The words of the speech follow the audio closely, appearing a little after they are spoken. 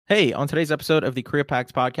Hey, on today's episode of the Career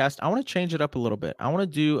Packs podcast, I want to change it up a little bit. I want to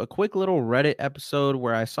do a quick little Reddit episode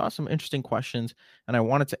where I saw some interesting questions and I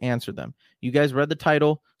wanted to answer them. You guys read the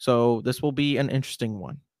title, so this will be an interesting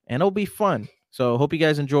one and it'll be fun. So, hope you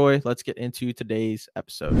guys enjoy. Let's get into today's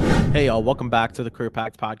episode. Hey, y'all, welcome back to the Career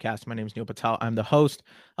Packs podcast. My name is Neil Patel. I'm the host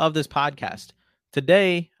of this podcast.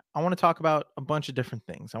 Today, I want to talk about a bunch of different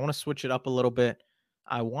things. I want to switch it up a little bit.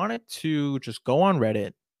 I wanted to just go on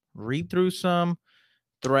Reddit, read through some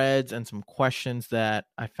threads and some questions that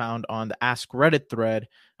I found on the Ask Reddit thread.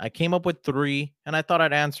 I came up with 3 and I thought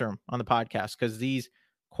I'd answer them on the podcast because these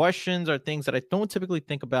questions are things that I don't typically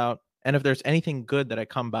think about. And if there's anything good that I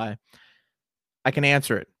come by, I can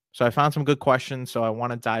answer it. So I found some good questions. So I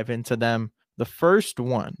want to dive into them. The first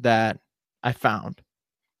one that I found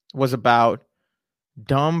was about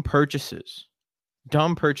dumb purchases.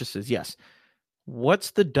 Dumb purchases. Yes.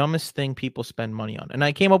 What's the dumbest thing people spend money on? And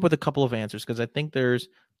I came up with a couple of answers because I think there's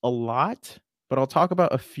a lot, but I'll talk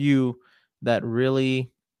about a few that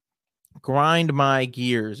really grind my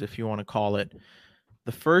gears, if you want to call it.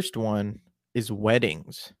 The first one is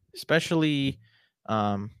weddings, especially,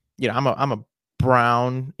 I'm a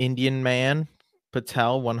brown Indian man,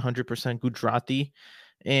 Patel, 100% Gujarati,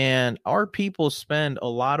 and our people spend a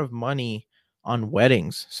lot of money on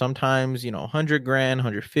weddings. Sometimes, 100 grand,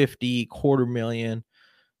 150, quarter million,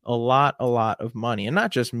 a lot of money. And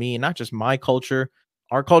not just me, not just my culture.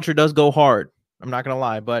 Our culture does go hard. I'm not going to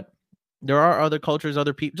lie, but there are other cultures,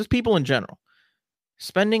 other people, just people in general.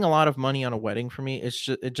 Spending a lot of money on a wedding for me,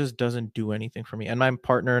 it just doesn't do anything for me. And my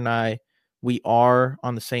partner and I, we are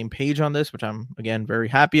on the same page on this, which I'm again very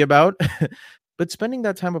happy about. But spending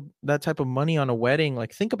that type of money on a wedding,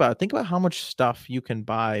 like think about how much stuff you can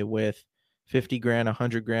buy with 50 grand,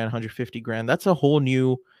 100 grand, 150 grand. That's a whole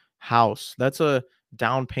new house. That's a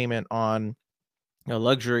down payment on a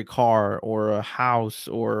luxury car or a house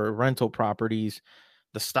or rental properties,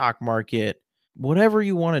 the stock market, whatever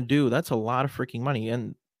you want to do. That's a lot of freaking money.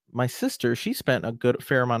 And my sister, she spent a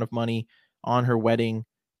fair amount of money on her wedding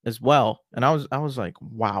as well. And I was like,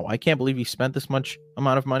 wow, I can't believe you spent this much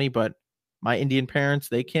amount of money. But my Indian parents,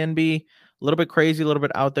 they can be a little bit crazy, a little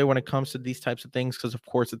bit out there when it comes to these types of things, because of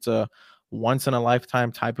course it's a once in a lifetime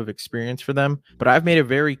type of experience for them. But I've made it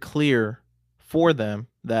very clear for them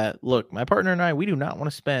that, look, my partner and I, we do not want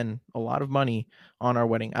to spend a lot of money on our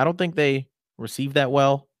wedding. I don't think they received that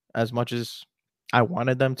well as much as I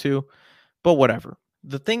wanted them to, but whatever.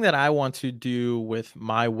 The thing that I want to do with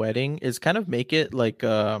my wedding is kind of make it like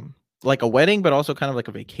a wedding, but also kind of like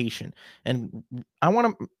a vacation. And I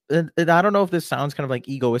want to, I don't know if this sounds kind of like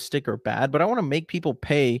egoistic or bad, but I want to make people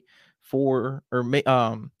pay for, or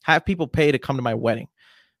have people pay to come to my wedding.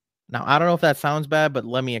 Now, I don't know if that sounds bad, but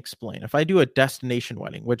let me explain. If I do a destination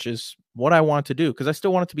wedding, which is what I want to do, because I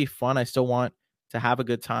still want it to be fun. I still want to have a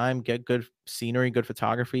good time, get good scenery, good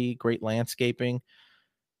photography, great landscaping.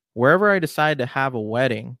 Wherever I decide to have a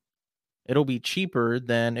wedding, it'll be cheaper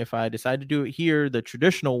than if I decide to do it here the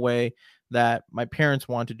traditional way that my parents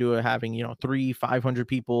want to do it, having, 500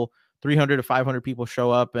 people, 300 to 500 people show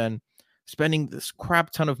up and spending this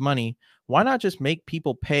crap ton of money. Why not just make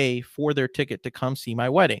people pay for their ticket to come see my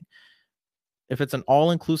wedding? If it's an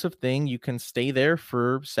all-inclusive thing, you can stay there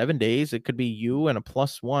for 7 days. It could be you and a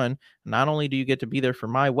plus one. Not only do you get to be there for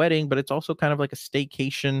my wedding, but it's also kind of like a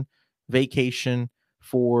staycation, vacation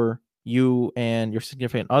for you and your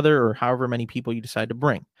significant other, or however many people you decide to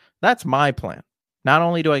bring. That's my plan. Not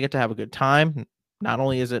only do I get to have a good time, not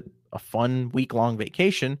only is it a fun week-long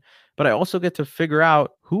vacation, but I also get to figure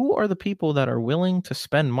out who are the people that are willing to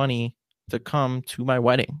spend money to come to my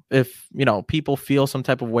wedding. If, people feel some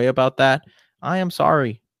type of way about that, I am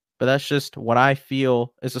sorry, but that's just what I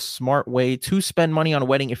feel is a smart way to spend money on a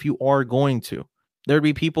wedding if you are going to. There'd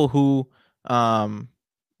be people who,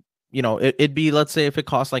 it'd be, let's say if it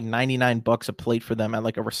costs like $99 a plate for them at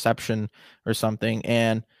like a reception or something,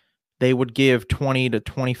 and they would give $20 to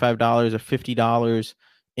 $25 or $50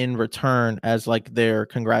 in return as like their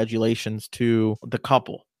congratulations to the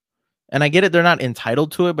couple. And I get it, they're not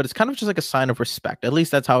entitled to it, but it's kind of just like a sign of respect. At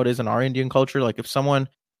least that's how it is in our Indian culture. Like if some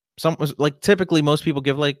was like, typically most people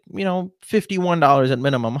give like, $51 at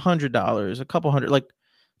minimum, $100, a couple hundred, like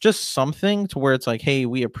just something to where it's like, hey,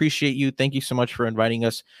 we appreciate you. Thank you so much for inviting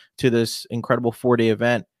us to this incredible 4-day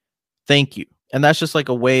event. Thank you. And that's just like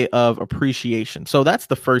a way of appreciation. So that's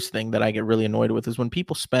the first thing that I get really annoyed with, is when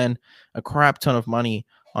people spend a crap ton of money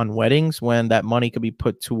on weddings when that money could be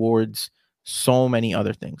put towards so many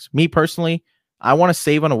other things. Me personally, I want to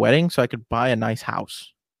save on a wedding so I could buy a nice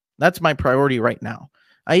house. That's my priority right now.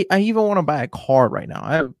 I even want to buy a car right now.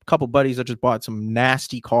 I have a couple buddies that just bought some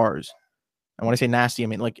nasty cars. And when I say nasty, I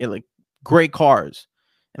mean like great cars.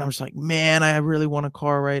 And I'm just like, man, I really want a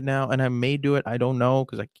car right now. And I may do it. I don't know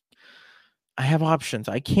because I have options.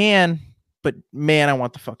 I can, but man, I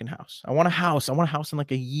want the fucking house. I want a house. I want a house in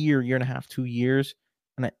like a year and a half, 2 years.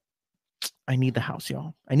 And I need the house,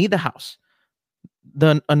 y'all. I need the house.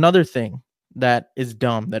 Another thing that is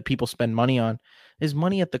dumb that people spend money on is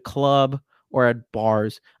money at the club or at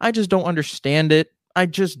bars. I just don't understand it. I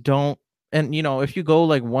just don't. And if you go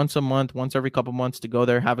like once a month, once every couple months to go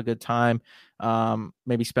there, have a good time,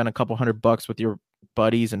 maybe spend a couple $100 with your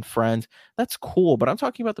buddies and friends, that's cool. But I'm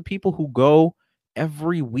talking about the people who go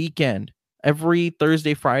every weekend, every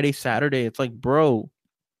Thursday, Friday, Saturday. It's like, bro,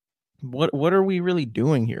 what are we really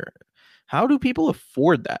doing here? How do people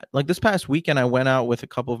afford that? Like this past weekend, I went out with a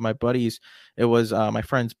couple of my buddies. It was my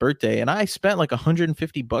friend's birthday, and I spent like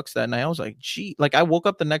 $150 that night. I was like, gee, like I woke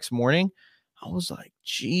up the next morning, I was like,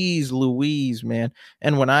 geez, Louise, man.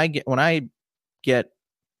 And when I get, I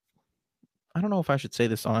don't know if I should say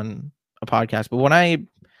this on a podcast, but when I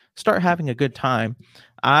start having a good time,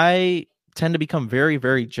 I tend to become very,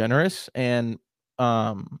 very generous. And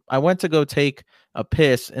I went to go take a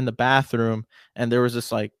piss in the bathroom, and there was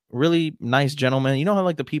this like really nice gentleman. You know how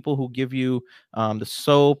like the people who give you the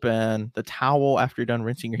soap and the towel after you're done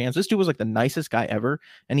rinsing your hands? This dude was like the nicest guy ever,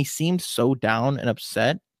 and he seemed so down and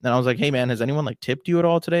upset. And I was like, hey man, has anyone like tipped you at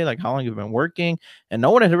all today? Like how long you've been working? And no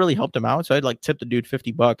one had really helped him out. So I'd like tipped the dude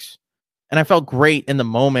 $50. And I felt great in the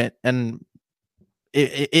moment. And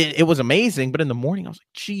it was amazing. But in the morning, I was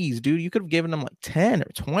like, geez, dude, you could have given them like 10 or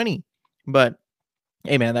 20. But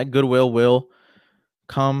hey man, that goodwill will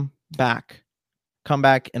come back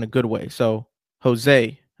in a good way. So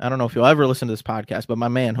Jose, I don't know if you'll ever listen to this podcast, but my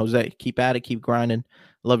man, Jose, keep at it, keep grinding.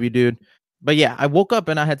 Love you, dude. But yeah, I woke up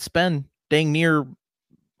and I had spent dang near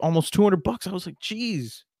almost $200. I was like,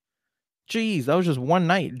 geez, that was just one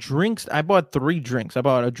night. Drinks, I bought 3 drinks. I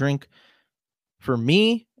bought a drink for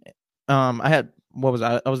me. I had, what was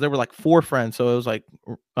I was there with like 4 friends, so it was like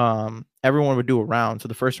everyone would do a round. So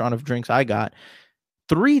the first round of drinks I got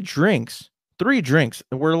 3 drinks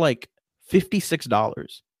were like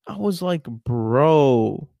 $56. I was like,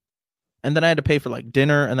 bro. And then I had to pay for like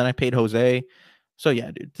dinner, and then I paid Jose. So yeah,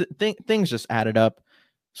 dude, things just added up.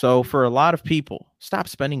 So for a lot of people, stop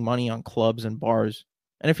spending money on clubs and bars.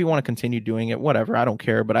 And if you want to continue doing it, whatever, I don't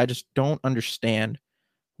care, but I just don't understand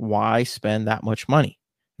why spend that much money.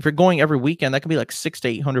 If you're going every weekend, that could be like $600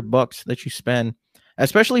 to $800 that you spend,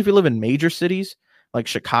 especially if you live in major cities like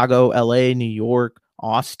Chicago, LA, New York,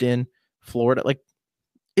 Austin, Florida. Like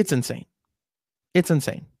it's insane. It's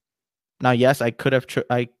insane. Now, yes, I could have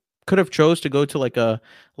chose to go to like a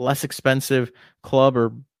less expensive club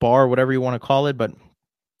or bar, whatever you want to call it, but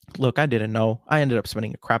look, I didn't know. I ended up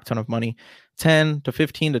spending a crap ton of money, 10 to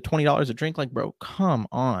 15 to $20 a drink. Like, bro, come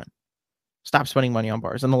on. Stop spending money on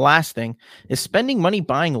bars. And the last thing is spending money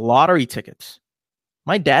buying lottery tickets.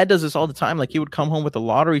 My dad does this all the time. Like he would come home with a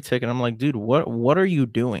lottery ticket. I'm like, dude, what are you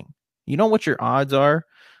doing? You know what your odds are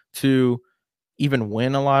to even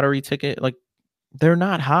win a lottery ticket? Like they're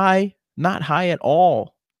not high at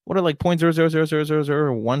all. What are like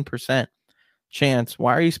 0.0000001% chance?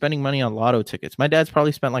 Why are you spending money on lotto tickets? My dad's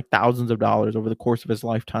probably spent like thousands of dollars over the course of his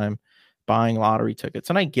lifetime buying lottery tickets.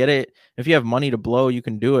 And I get it. If you have money to blow, you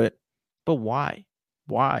can do it. But why?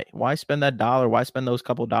 Why spend that dollar? Why spend those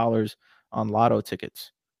couple dollars on lotto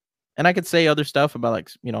tickets? And I could say other stuff about like,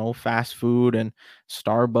 fast food and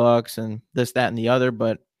Starbucks and this, that, and the other,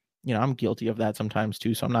 but I'm guilty of that sometimes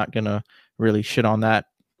too. So I'm not going to really shit on that.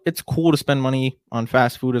 It's cool to spend money on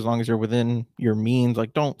fast food as long as you're within your means.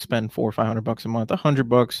 Like don't spend $400 or $500 a month,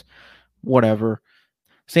 $100, whatever.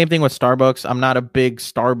 Same thing with Starbucks. I'm not a big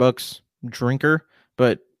Starbucks drinker,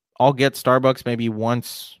 but I'll get Starbucks maybe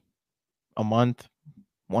once a month,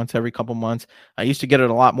 once every couple months. I used to get it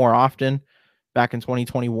a lot more often back in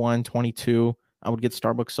 2021, 22. I would get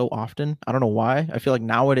Starbucks so often. I don't know why. I feel like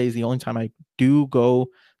nowadays the only time I do go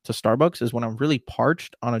to Starbucks is when I'm really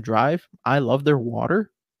parched on a drive. I love their water.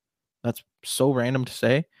 That's so random to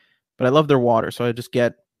say, but I love their water. So I just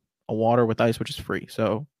get a water with ice, which is free.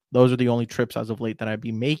 So those are the only trips as of late that I'd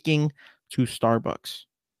be making to Starbucks.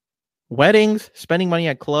 Weddings, spending money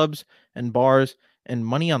at clubs and bars, and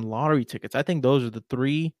money on lottery tickets. I think those are the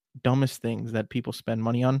 3 dumbest things that people spend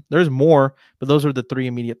money on. There's more, but those are the 3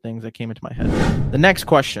 immediate things that came into my head. The next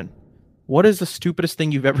question: what is the stupidest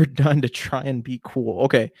thing you've ever done to try and be cool?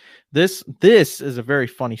 Okay, this is a very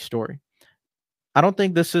funny story. I don't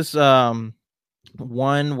think this is one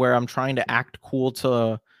where I'm trying to act cool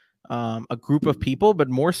to a group of people, but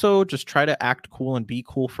more so just try to act cool and be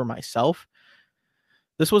cool for myself.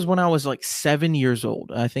 This was when I was like 7 years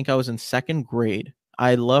old. I think I was in 2nd grade.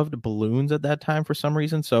 I loved balloons at that time for some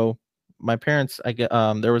reason. So my parents, I get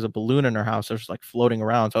there was a balloon in our house that was like floating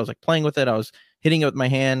around. So I was like playing with it. I was hitting it with my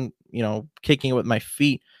hand, kicking it with my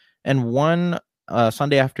feet. And one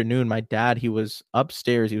Sunday afternoon, my dad, he was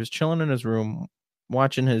upstairs. He was chilling in his room,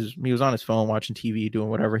 he was on his phone, watching TV, doing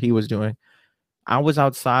whatever he was doing. I was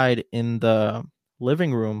outside in the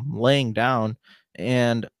living room laying down,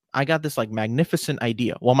 and I got this like magnificent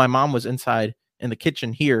idea while my mom was inside in the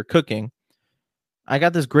kitchen here cooking. I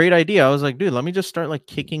got this great idea. I was like, dude, let me just start like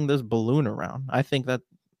kicking this balloon around. I think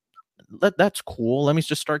that's cool. Let me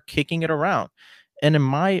just start kicking it around. And in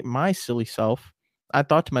my silly self, I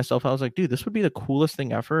thought to myself, I was like, dude, this would be the coolest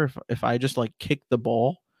thing ever if I just like kicked the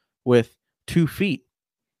ball with 2 feet.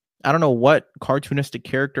 I don't know what cartoonistic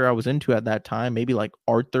character I was into at that time. Maybe like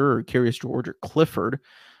Arthur or Curious George or Clifford.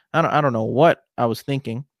 I don't know what I was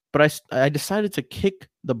thinking, but I decided to kick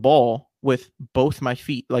the ball with both my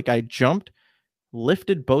feet. Like I jumped,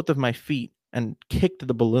 lifted both of my feet, and kicked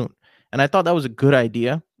the balloon. And I thought that was a good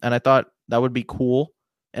idea, and I thought that would be cool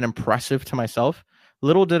and impressive to myself.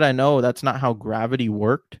 Little did I know that's not how gravity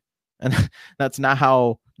worked, and that's not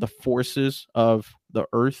how the forces of the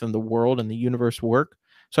earth and the world and the universe work.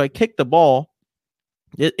 So I kicked the ball.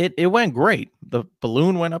 It went great. The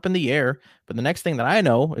balloon went up in the air, but the next thing that I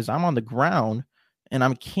know is I'm on the ground and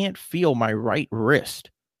I can't feel my right wrist.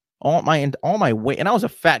 All my weight, and I was a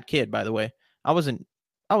fat kid, by the way. I wasn't.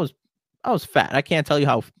 I was. I was fat. I can't tell you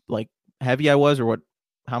how like heavy I was or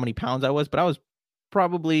how many pounds I was, but I was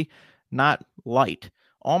probably not light.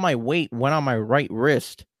 All my weight went on my right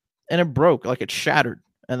wrist, and it broke, like it shattered.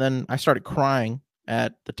 And then I started crying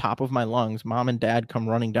at the top of my lungs. Mom and dad come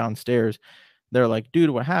running downstairs. They're like,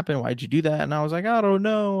 dude, what happened? Why'd you do that? And I was like, I don't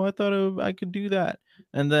know. I thought I could do that.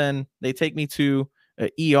 And then they take me to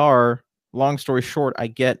a ER. Long story short, I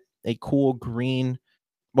get a cool green,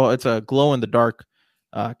 well, it's a glow in the dark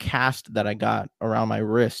cast that I got around my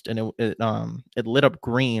wrist, and it lit up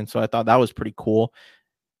green. So I thought that was pretty cool.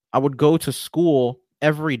 I would go to school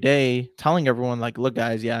every day telling everyone like, look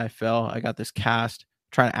guys, yeah, I fell. I got this cast,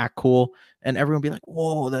 trying to act cool. And everyone be like,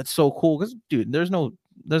 whoa, that's so cool. Because dude, there's not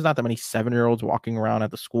that many 7-year-olds walking around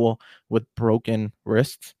at the school with broken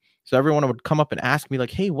wrists. So everyone would come up and ask me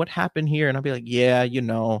like, hey, what happened here? And I'd be like, yeah,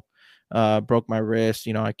 broke my wrist.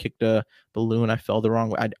 I kicked a balloon. I fell the wrong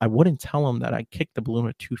way. I wouldn't tell them that I kicked the balloon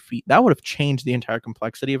with 2 feet. That would have changed the entire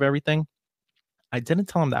complexity of everything. I didn't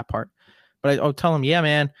tell him that part, but I would tell him, yeah,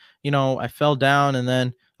 man, I fell down, and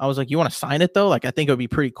then I was like, you want to sign it though? Like, I think it would be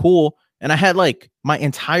pretty cool. And I had like my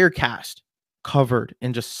entire cast covered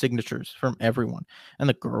in just signatures from everyone. And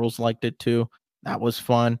the girls liked it too. That was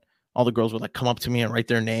fun. All the girls would like come up to me and write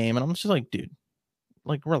their name. And I'm just like, dude,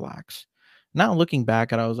 like relax. Now looking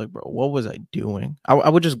back at it, I was like, bro, what was I doing? I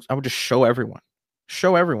would just show everyone.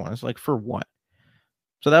 Show everyone. It's like, for what?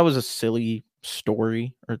 So that was a silly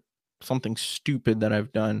story or something stupid that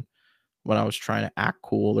I've done when I was trying to act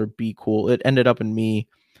cool or be cool. It ended up in me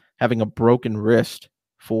having a broken wrist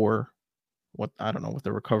for I don't know what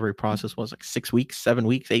the recovery process was, like 6 weeks, 7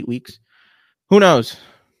 weeks, 8 weeks. Who knows?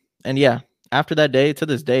 And yeah, after that day to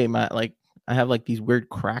this day, I have like these weird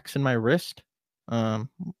cracks in my wrist.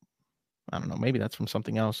 I don't know, maybe that's from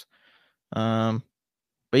something else. But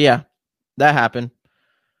yeah, that happened.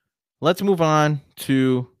 Let's move on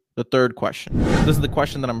to the third question. This is the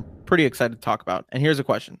question that I'm pretty excited to talk about. And here's a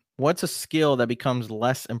question. What's a skill that becomes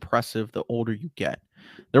less impressive the older you get?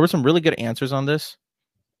 There were some really good answers on this.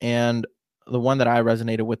 And the one that I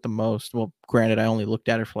resonated with the most, well, granted, I only looked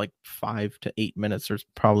at it for like 5 to 8 minutes. There's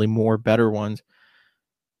probably more better ones.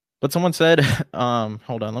 But someone said,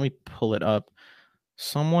 hold on, let me pull it up.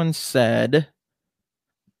 Someone said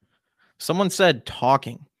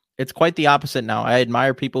talking. It's quite the opposite now. I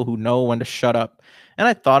admire people who know when to shut up. And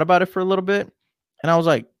I thought about it for a little bit, and I was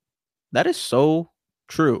like, that is so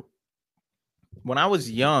true. When I was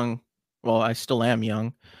young, well, I still am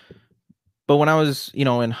young, but when I was,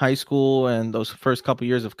 in high school and those first couple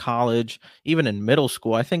years of college, even in middle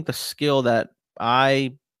school, I think the skill that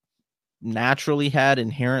I naturally had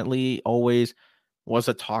inherently always was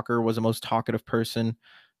a talker, was the most talkative person.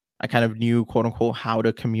 I kind of knew, quote unquote, how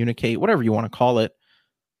to communicate, whatever you want to call it.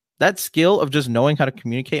 That skill of just knowing how to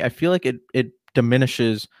communicate, I feel like it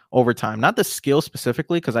diminishes over time. Not the skill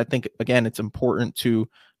specifically, because I think, again, it's important to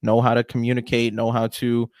know how to communicate, know how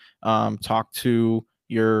to talk to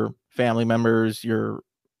your family members, your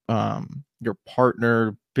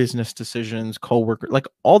partner, business decisions, coworker, like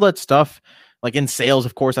all that stuff. Like in sales,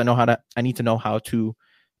 of course, I need to know how to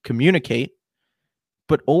communicate.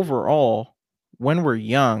 But overall, when we're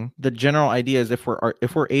young, the general idea is if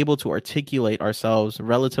we're able to articulate ourselves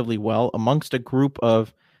relatively well amongst a group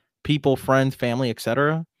of people, friends, family,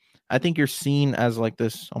 etc., I think you're seen as like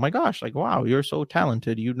this, oh my gosh, like, wow, you're so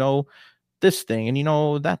talented. You know this thing and you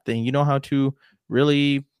know that thing. You know how to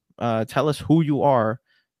really tell us who you are.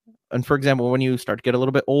 And for example, when you start to get a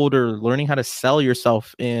little bit older, learning how to sell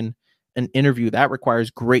yourself in an interview, that requires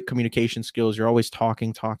great communication skills. You're always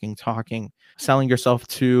talking, selling yourself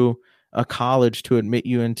to a college to admit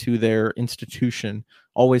you into their institution,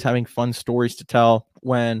 always having fun stories to tell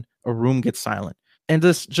when a room gets silent. And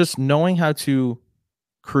just knowing how to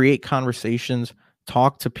create conversations,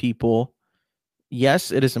 talk to people.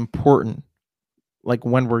 Yes, it is important. Like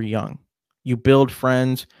when we're young, you build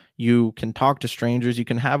friends, you can talk to strangers, you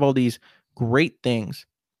can have all these great things.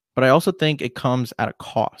 But I also think it comes at a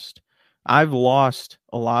cost. I've lost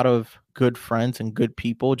a lot of good friends and good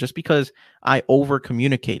people just because I over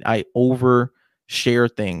communicate, I over share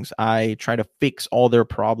things, I try to fix all their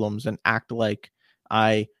problems and act like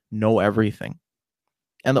I know everything.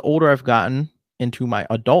 And the older I've gotten into my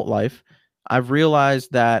adult life, I've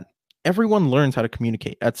realized that everyone learns how to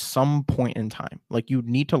communicate at some point in time. Like you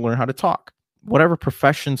need to learn how to talk. Whatever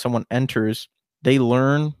profession someone enters, they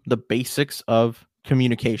learn the basics of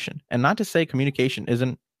communication. And not to say communication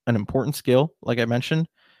isn't an important skill, like I mentioned.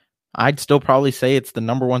 I'd still probably say it's the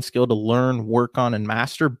number one skill to learn, work on, and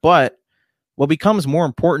master. But what becomes more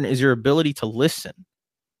important is your ability to listen.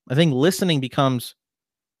 I think listening becomes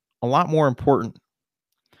a lot more important.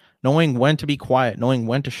 Knowing when to be quiet, knowing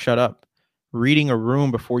when to shut up, reading a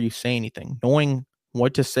room before you say anything, knowing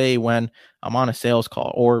what to say when I'm on a sales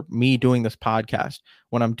call or me doing this podcast,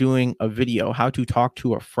 when I'm doing a video, how to talk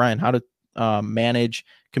to a friend, how to manage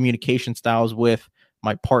communication styles with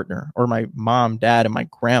my partner or my mom, dad, and my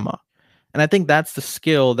grandma. And I think that's the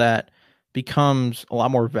skill that becomes a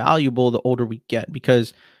lot more valuable the older we get,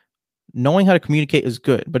 because knowing how to communicate is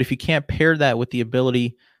good. But if you can't pair that with the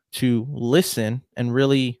ability to listen and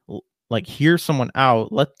really like hear someone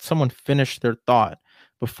out, let someone finish their thought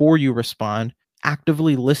before you respond,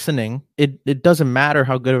 actively listening, it doesn't matter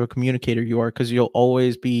how good of a communicator you are, because you'll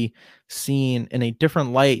always be seen in a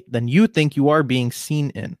different light than you think you are being seen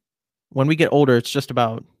in. When we get older, it's just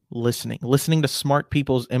about listening to smart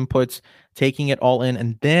people's inputs, taking it all in,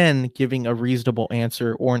 and then giving a reasonable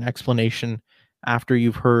answer or an explanation after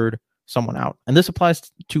you've heard someone out. And this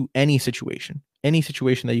applies to any situation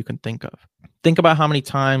that you can think of. Think about how many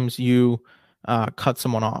times you cut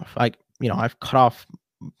someone off. I cut off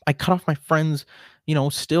my friends,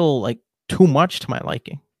 still like too much to my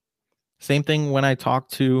liking. Same thing when I talk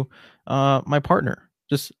to my partner,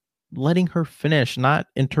 just letting her finish, not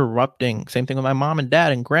interrupting. Same thing with my mom and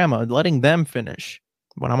dad and grandma, letting them finish.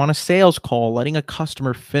 When I'm on a sales call, letting a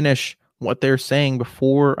customer finish what they're saying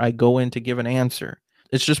before I go in to give an answer.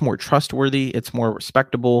 It's just more trustworthy. It's more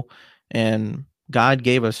respectable. And God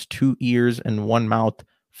gave us 2 ears and 1 mouth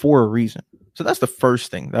for a reason. So that's the first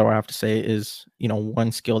thing that I have to say is,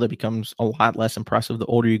 one skill that becomes a lot less impressive the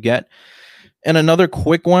older you get. And another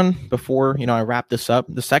quick one before, I wrap this up.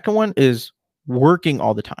 The second one is working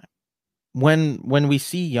all the time. When we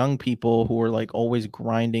see young people who are like always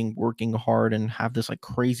grinding, working hard, and have this like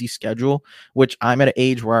crazy schedule, which I'm at an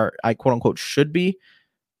age where I quote unquote should be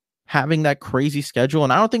having that crazy schedule,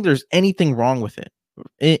 and I don't think there's anything wrong with it.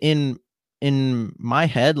 In my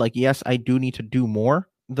head, like, yes, I do need to do more.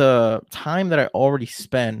 The time that I already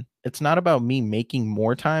spend, it's not about me making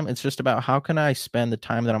more time. It's just about how can I spend the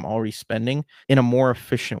time that I'm already spending in a more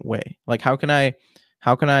efficient way? Like how can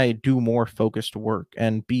I do more focused work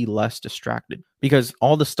and be less distracted? Because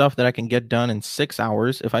all the stuff that I can get done in 6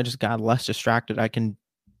 hours, if I just got less distracted, I can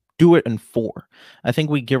do it in 4. I think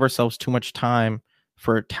we give ourselves too much time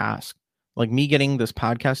for a task. Like me getting this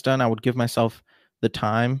podcast done, I would give myself the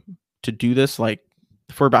time to do this like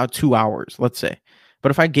for about 2 hours, let's say. But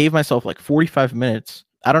if I gave myself like 45 minutes,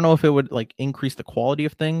 I don't know if it would like increase the quality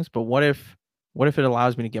of things, but what if it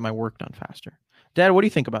allows me to get my work done faster? Dad, what do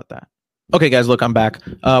you think about that? Okay, guys, look, I'm back.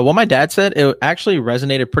 What my dad said, it actually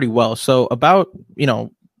resonated pretty well. So about,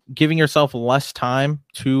 giving yourself less time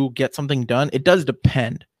to get something done, it does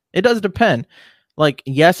depend. Like,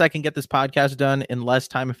 yes, I can get this podcast done in less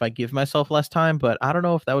time if I give myself less time, but I don't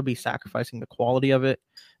know if that would be sacrificing the quality of it.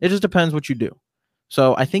 It just depends what you do.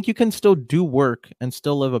 So I think you can still do work and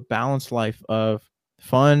still live a balanced life of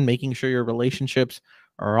fun, making sure your relationships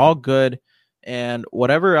are all good, and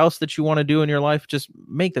whatever else that you want to do in your life, just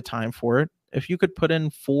make the time for it. If you could put in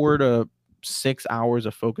 4 to 6 hours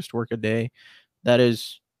of focused work a day, that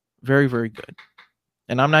is very, very good.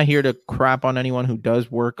 And I'm not here to crap on anyone who does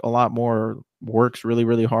work a lot more, or works really,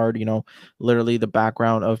 really hard. Literally the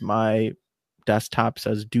background of my desktop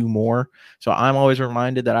says do more. So I'm always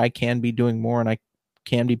reminded that I can be doing more and I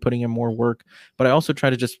can be putting in more work, but I also try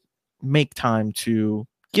to just make time to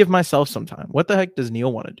give myself some time. What the heck does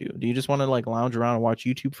Neil want to do? Do you just want to like lounge around and watch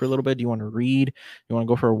YouTube for a little bit? Do you want to read? You want to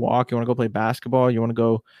go for a walk? You want to go play basketball? You want to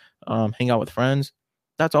go hang out with friends?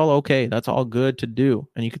 That's all okay. That's all good to do.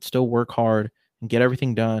 And you could still work hard and get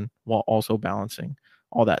everything done while also balancing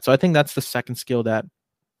all that. So I think that's the second skill that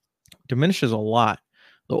diminishes a lot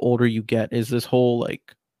the older you get, is this whole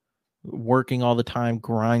like working all the time,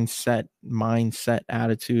 grind set mindset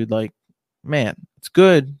attitude. Like, man, it's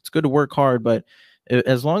good. It's good to work hard, but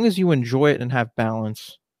as long as you enjoy it and have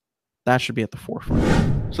balance, that should be at the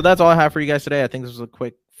forefront. So that's all I have for you guys today. I think this was a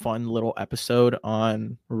quick, fun little episode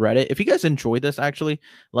on Reddit. If you guys enjoyed this, actually,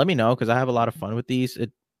 let me know, because I have a lot of fun with these.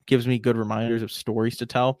 It gives me good reminders of stories to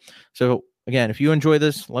tell. So again, if you enjoy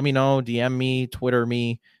this, let me know. DM me, Twitter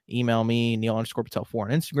me, email me, Neil_Patel4 on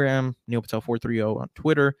Instagram, NeilPatel430 on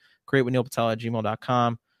Twitter,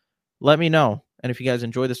 createwithNeilPatel@gmail.com. Let me know. And if you guys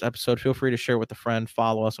enjoyed this episode, feel free to share with a friend.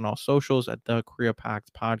 Follow us on all socials at the Career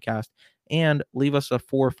Pact Podcast, and leave us a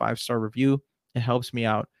 4 or 5-star review. It helps me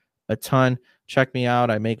out a ton. Check me out.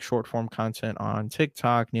 I make short form content on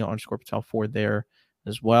TikTok, Neil_Patel4 there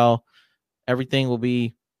as well. Everything will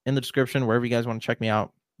be in the description wherever you guys want to check me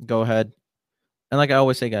out. Go ahead. And like I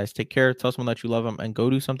always say, guys, take care. Tell someone that you love them, and go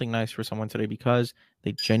do something nice for someone today, because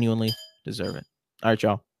they genuinely deserve it. All right,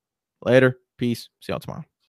 y'all. Later. Peace. See y'all tomorrow.